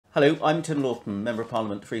Hello, I'm Tim Lawton, Member of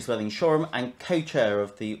Parliament for East Worthing Shoreham and co-chair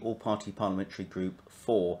of the All-Party Parliamentary Group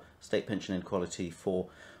for State Pension Inequality for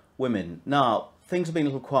Women. Now, things have been a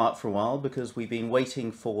little quiet for a while because we've been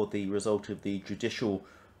waiting for the result of the judicial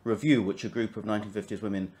review which a group of 1950s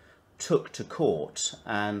women took to court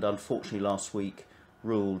and unfortunately last week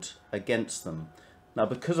ruled against them. Now,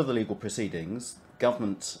 because of the legal proceedings,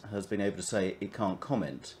 government has been able to say it can't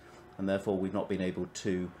comment and therefore we've not been able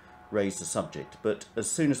to raise the subject. But as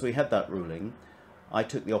soon as we had that ruling, I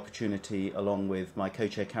took the opportunity, along with my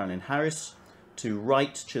co-chair Carolyn Harris, to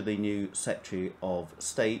write to the new Secretary of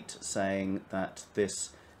State saying that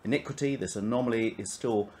this iniquity, this anomaly is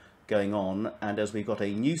still going on, and as we've got a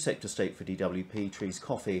new Secretary of State for DWP, Therese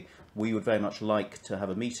Coffey, we would very much like to have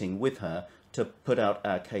a meeting with her to put out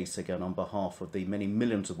our case again on behalf of the many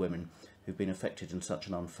millions of women who've been affected in such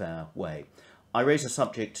an unfair way. I raised the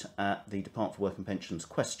subject at the Department for Work and Pensions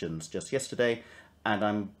questions just yesterday, and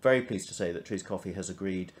I'm very pleased to say that Therese Coffey has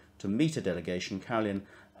agreed to meet a delegation, Carolyn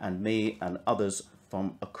and me and others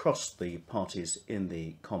from across the parties in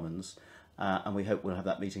the Commons, and we hope we'll have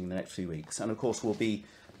that meeting in the next few weeks. And of course we'll be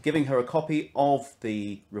giving her a copy of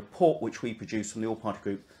the report which we produced from the All-Party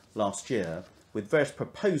Group last year with various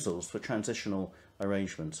proposals for transitional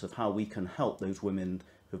arrangements of how we can help those women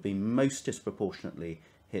who have been most disproportionately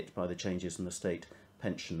hit by the changes in the state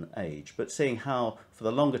pension age, but seeing how for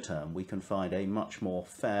the longer term we can find a much more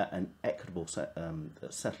fair and equitable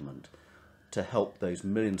settlement to help those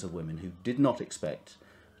millions of women who did not expect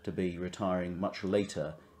to be retiring much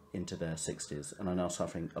later into their 60s and are now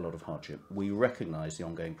suffering a lot of hardship. We recognise the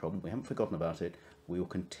ongoing problem, we haven't forgotten about it, we will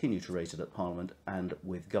continue to raise it at Parliament and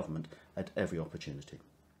with government at every opportunity.